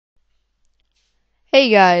Hey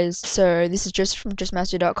guys, so this is Joseph from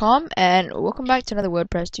justmastery.com and welcome back to another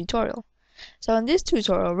WordPress tutorial. So in this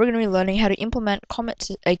tutorial we're going to be learning how to implement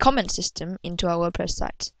a comment system into our WordPress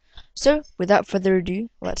site. So without further ado,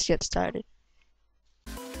 let's get started.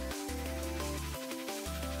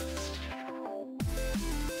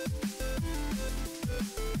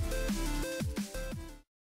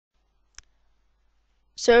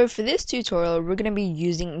 So for this tutorial we're going to be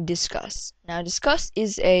using Disqus. Now Disqus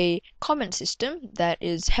is a comment system that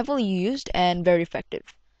is heavily used and very effective.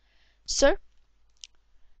 So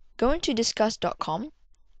go into disqus.com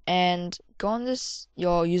and go on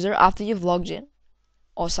your user after you've logged in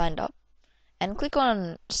or signed up and click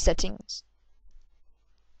on settings.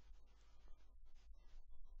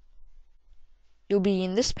 You'll be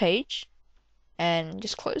in this page and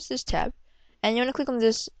just close this tab and you want to click on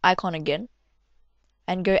this icon again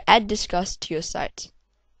and go add Disqus to your site.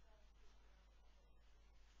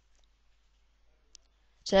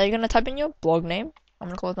 So now you're going to type in your blog name. I'm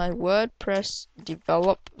going to call it my WordPress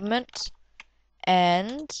development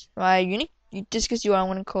and my unique Disqus URL. I'm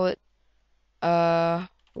going to call it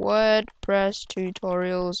WordPress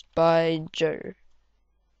tutorials by Joe.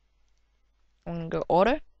 I'm going to go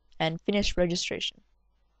auto and finish registration.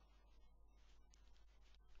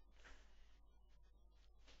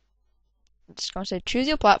 I'm just going to say choose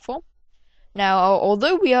your platform. Now,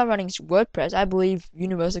 although we are running WordPress, I believe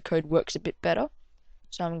Universal Code works a bit better.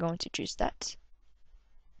 So I'm going to choose that.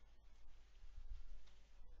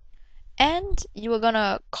 And you are going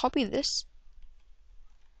to copy this.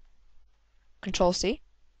 Control C.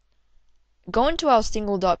 Go into our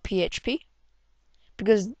single.php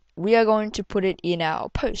because we are going to put it in our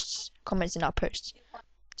posts, comments in our posts.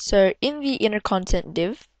 So in the inner content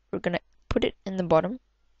div, we're going to put it in the bottom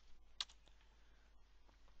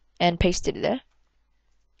and paste it there.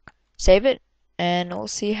 Save it and we'll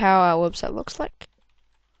see how our website looks like.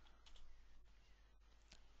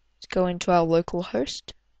 Let's go into our local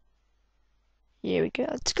host. Here we go.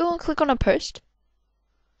 Let's go and click on a post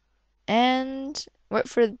and wait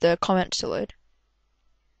for the comments to load.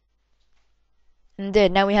 And there,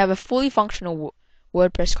 now we have a fully functional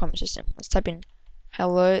WordPress comment system. Let's type in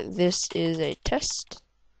hello, this is a test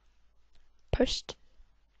post.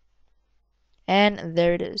 And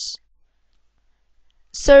there it is.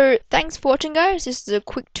 So thanks for watching guys. This is a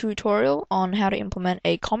quick tutorial on how to implement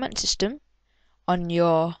a comment system on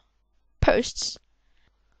your posts.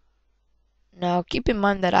 Now keep in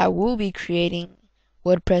mind that I will be creating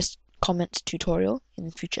WordPress comments tutorial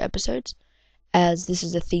in future episodes, as this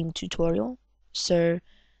is a theme tutorial. So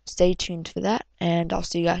stay tuned for that and I'll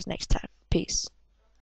see you guys next time. Peace.